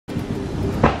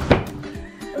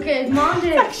Okay, Mom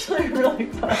did. It's actually really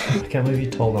fun. I can't believe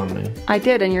you told on me. I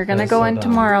did, and you're gonna go so in dumb.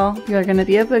 tomorrow. You're gonna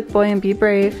be a big boy and be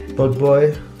brave. Bug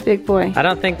boy. Big boy. I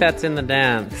don't think that's in the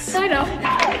dance. I know.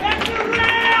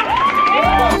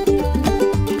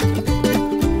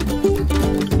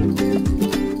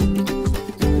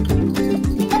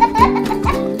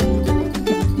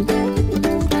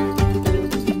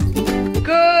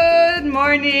 Good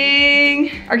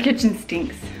morning. Our kitchen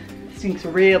stinks. Stinks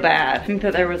real bad. I think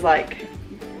that there was like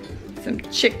some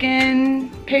chicken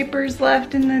papers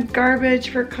left in the garbage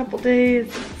for a couple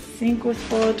days. The sink was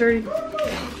full of dirty.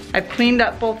 I've cleaned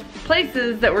up both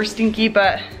places that were stinky,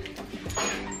 but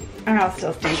our house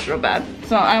still stinks real bad.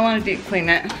 So I want to deep clean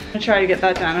it. I'm gonna try to get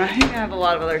that done. I think I have a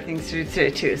lot of other things to do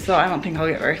today too, so I don't think I'll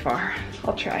get very far.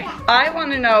 I'll try. I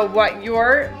want to know what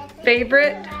your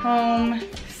favorite home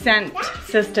scent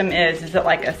system is. Is it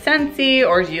like a Scentsy,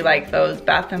 or do you like those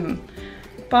Bath and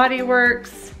Body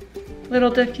Works little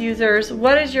diffusers?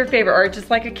 What is your favorite, or just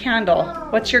like a candle?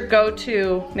 What's your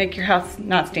go-to make your house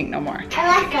not stink no more?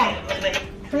 I like that.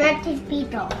 Connected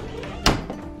people.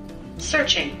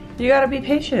 Searching. You gotta be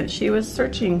patient. She was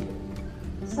searching.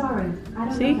 Sorry, I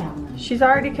don't See? know that one. She's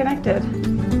already connected.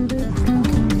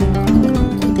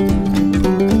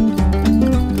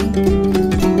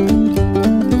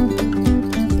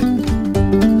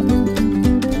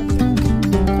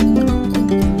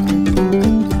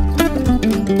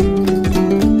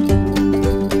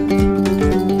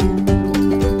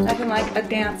 Nothing like a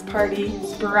dance party,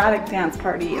 sporadic dance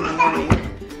party in the morning.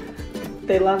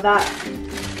 They love that.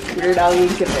 Weird Al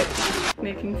Yankovic.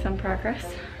 Making some progress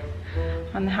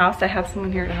on the house. I have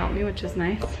someone here to help me, which is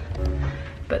nice.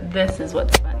 But this is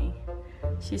what's funny.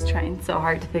 She's trying so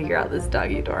hard to figure out this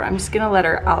doggy door. I'm just gonna let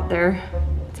her out there.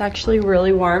 It's actually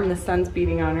really warm. The sun's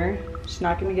beating on her. She's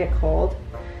not gonna get cold.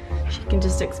 She can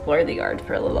just explore the yard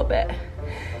for a little bit.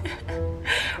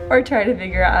 Or try to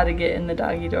figure out how to get in the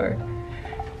doggy door.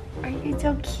 Are you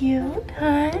so cute,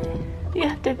 huh? You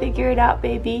have to figure it out,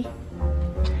 baby.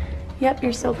 Yep,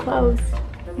 you're so close.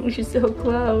 You're so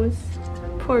close.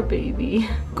 Poor baby.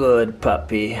 Good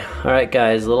puppy. All right,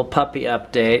 guys, little puppy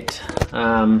update.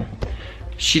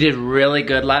 She did really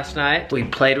good last night. We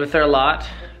played with her a lot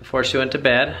before she went to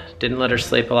bed. Didn't let her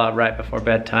sleep a lot right before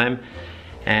bedtime.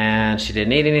 And she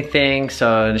didn't eat anything,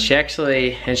 so she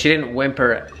didn't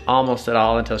whimper almost at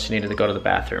all until she needed to go to the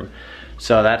bathroom.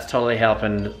 So that's totally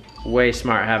helping. Way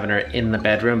smart having her in the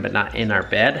bedroom, but not in our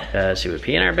bed. She would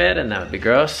pee in our bed and that would be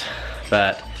gross,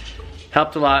 but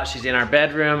helped a lot. She's in our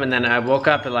bedroom, and then I woke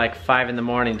up at like 5 in the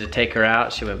morning to take her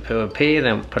out. She went poo and pee,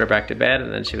 then put her back to bed,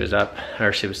 and then she was up,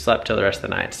 or she was slept till the rest of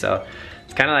the night. So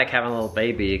it's kind of like having a little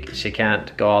baby. She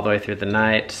can't go all the way through the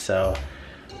night, so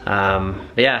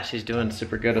but yeah, she's doing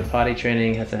super good with potty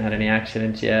training, hasn't had any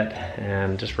accidents yet,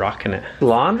 and just rocking it.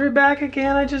 Laundry back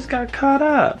again? I just got caught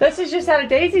up. This is just out of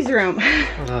Daisy's room.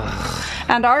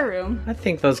 And our room. I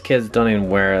think those kids don't even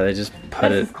wear it, they just put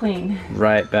This it is clean.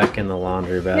 right back in the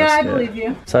laundry basket. Yeah, I believe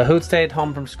you. So who stayed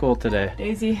home from school today?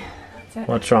 Daisy. That's it.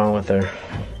 What's wrong with her?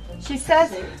 She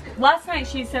says, last night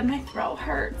she said my throat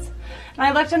hurts. And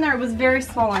I looked in there, it was very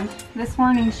swollen. This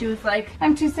morning she was like,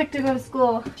 I'm too sick to go to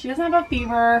school. She doesn't have a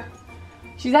fever.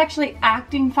 She's actually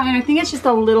acting fine. I think it's just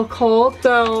a little cold.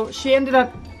 So she ended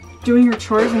up doing her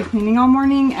chores and cleaning all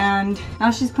morning, and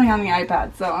now she's playing on the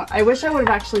iPad. So I wish I would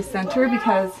have actually sent her,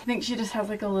 because I think she just has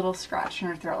like a little scratch in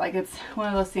her throat. Like it's one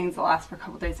of those things that lasts for a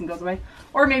couple days and goes away.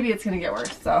 Or maybe it's gonna get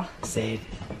worse, so. Zade,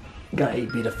 gotta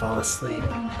eat me to fall asleep.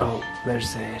 Oh,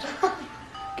 there's Zade.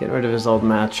 Get rid of his old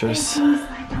mattress.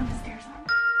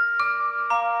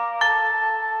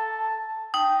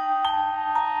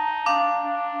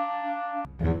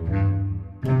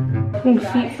 Think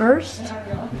feet first.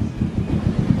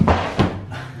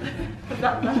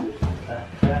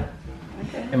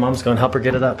 Hey, Mom's going to help her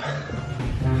get it up.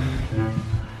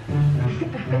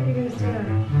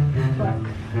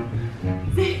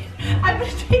 I'm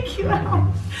gonna take you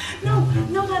out. No,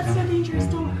 no, that's so dangerous,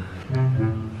 don't.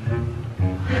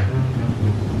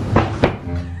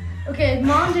 Okay,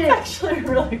 Mom did. It's actually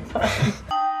really fun.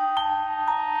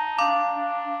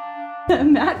 The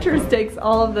mattress takes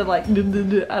all of the like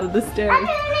out of the stairs.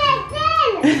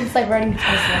 It's like riding a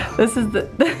Tesla. This is the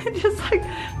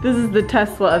this is the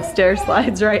Tesla of stair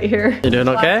slides right here. You doing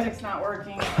okay? Plastic's not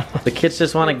working. The kids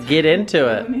just want to get into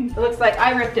it. It looks like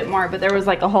I ripped it more, but there was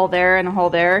like a hole there and a hole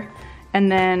there,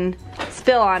 and then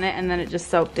spill on it, and then it just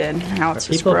soaked in. Now it's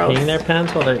just People gross. peeing their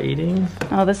pants while they're eating?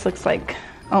 Oh, this looks like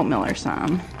oatmeal or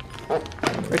something,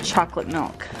 or chocolate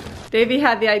milk. Davey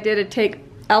had the idea to take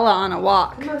Ella on a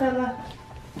walk. Come on, Ella.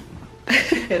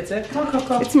 It's it. Come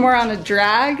on. It's more on a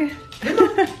drag.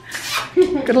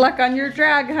 Good luck on your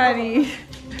drag, honey.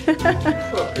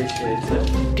 Appreciates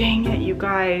it. Dang it, you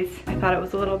guys. I thought it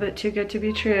was a little bit too good to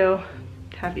be true.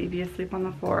 To have Evie asleep on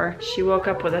the floor. She woke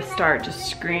up with a start just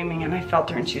screaming and I felt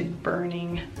her and she was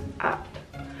burning up.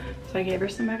 So I gave her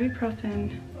some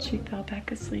ibuprofen. She fell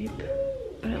back asleep,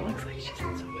 but it looks like she's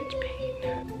in so much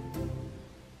pain.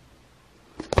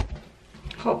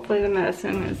 Hopefully the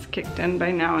medicine is kicked in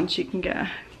by now and she can get a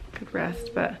good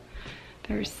rest, but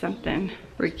there's something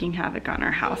wreaking havoc on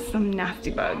our house, some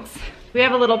nasty bugs. We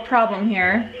have a little problem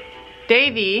here.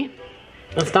 Davey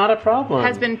That's not a problem.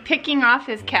 has been picking off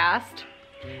his cast.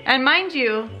 And mind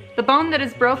you, the bone that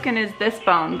is broken is this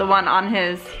bone, the one on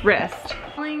his wrist.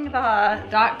 I'm calling the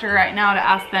doctor right now to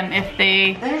ask them if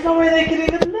There's no way they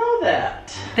could even know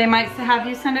that. they might have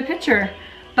you send a picture.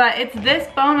 But it's this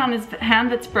bone on his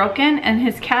hand that's broken and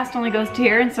his cast only goes to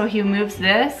here, and so he moves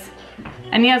this.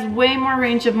 And he has way more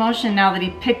range of motion now that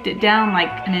he picked it down like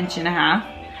 1.5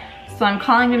 inches. So I'm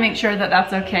calling to make sure that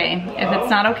that's okay. If it's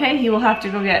not okay, he will have to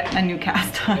go get a new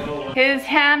cast on. His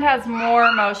hand has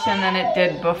more motion than it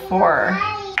did before.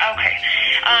 Okay.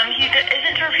 He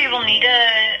isn't sure if he will need to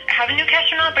have a new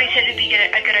cast or not, but he said it'd be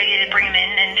a good idea to bring him in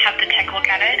and have the tech look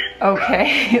at it.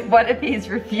 Okay, what if he's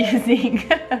refusing?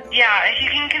 Yeah, if you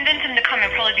can convince him to come,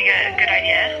 it'd probably be a good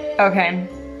idea. Okay,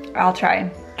 I'll try.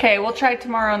 Okay, we'll try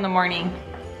tomorrow in the morning.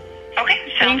 Okay,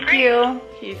 sounds Thank great. you.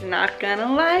 He's not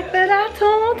gonna like that I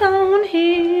told on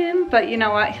him, but you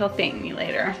know what? He'll thank me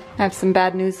later. I have some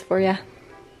bad news for you.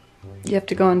 You have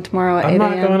to go in tomorrow at 8 I'm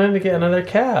a.m. not going in to get another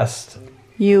cast.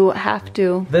 You have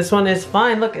to. This one is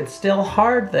fine. Look, it's still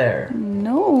hard there.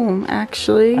 No,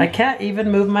 actually. I can't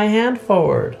even move my hand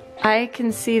forward. I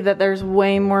can see that there's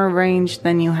way more range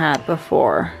than you had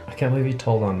before. I can't believe you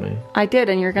told on me. I did,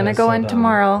 and you're gonna That is go so in dumb.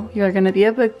 tomorrow. You're gonna be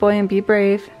a big boy and be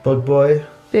brave. Bug boy.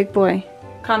 Big boy.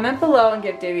 Comment below and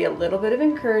give Davey a little bit of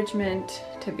encouragement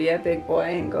to be a big boy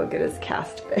and go get his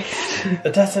cast fixed.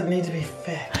 It doesn't need to be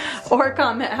fixed. Or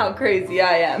comment how crazy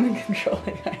I am and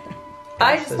controlling I am.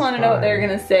 I just is want to know what fine. they're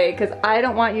gonna say, because I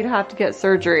don't want you to have to get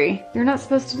surgery. You're not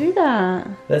supposed to do that.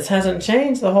 This hasn't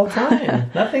changed the whole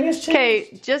time. Nothing has changed.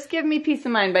 Okay, just give me peace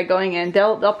of mind by going in.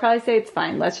 They'll probably say it's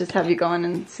fine. Let's just have you go in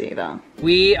and see though.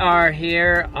 We are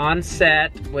here on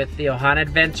set with the Ohana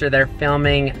Adventure. They're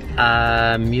filming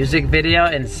a music video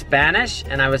in Spanish,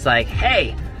 and I was like,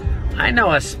 hey, I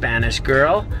know a Spanish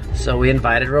girl. So we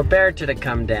invited Roberta to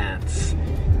come dance.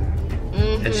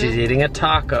 And she's eating a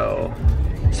taco.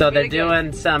 So they're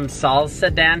doing some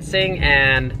salsa dancing,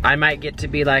 and I might get to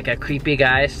be like a creepy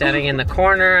guy standing in the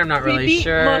corner. I'm not really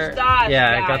sure. Mustache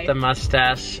yeah, guy. I got the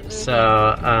mustache.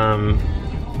 So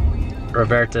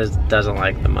Roberta doesn't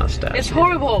like the mustache. It's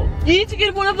horrible. You need to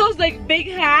get one of those like big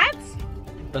hats.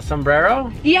 The sombrero?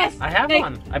 Yes. I have like,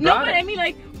 one. I no, brought but it. I mean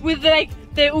like with like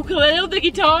the ukulele or the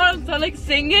guitar and start like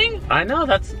singing. I know,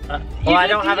 that's... well, I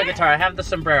don't have a guitar. I have the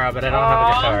sombrero, but I don't have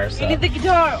a guitar, so... You need the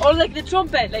guitar or like the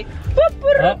trumpet, like...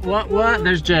 Oh, what?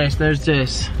 There's Jace, there's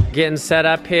Jace. Getting set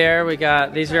up here. We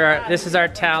got, this is our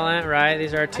talent, right?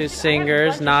 These are our two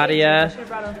singers, Nadia,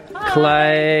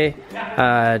 Clay,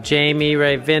 Jamie,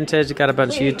 Ray Vintage. Got a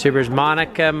bunch of YouTubers,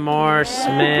 Monica, Moore,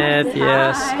 Smith,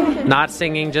 yes. Not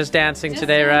singing, just dancing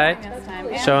today, right?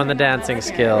 Showing the dancing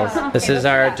skills. This is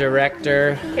our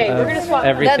director of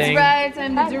everything. That's right,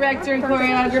 I'm the director and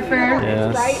choreographer.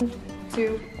 Yes. 1,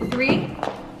 2, 3,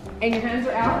 and your hands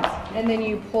are out, and then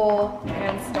you pull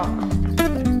and stop.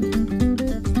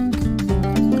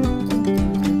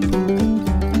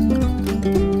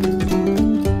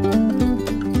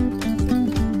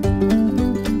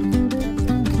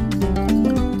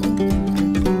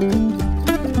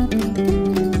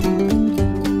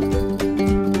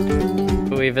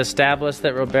 We've established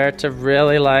that Roberta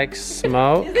really likes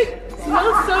smoke.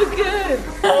 Smells so good.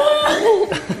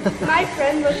 My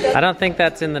friend looked up. I don't think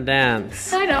that's in the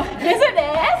dance. I know. Is it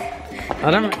this?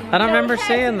 I don't remember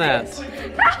seeing that.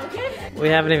 We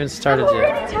haven't even started I'm yet.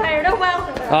 already tired. Oh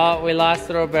well. Oh, we lost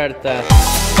Roberta.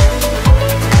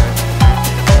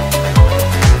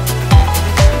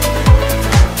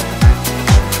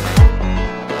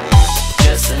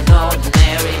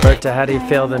 Roberta, how do you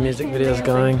feel the music video is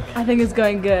going? I think it's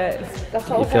going good.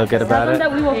 You feel good about it?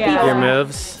 Yeah. Your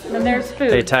moves? And there's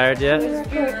food. Are you tired yet?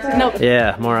 Nope.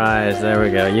 Yeah, more eyes. There we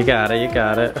go. You got it. You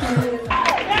got it.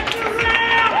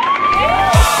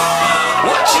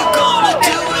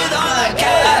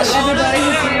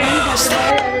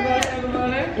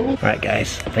 Alright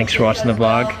guys, thanks for watching the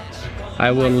vlog. I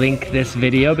will link this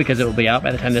video because it will be out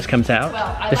by the time this comes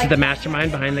out. This is the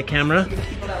mastermind behind the camera.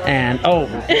 And, oh.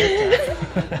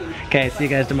 Okay, see you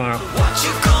guys tomorrow.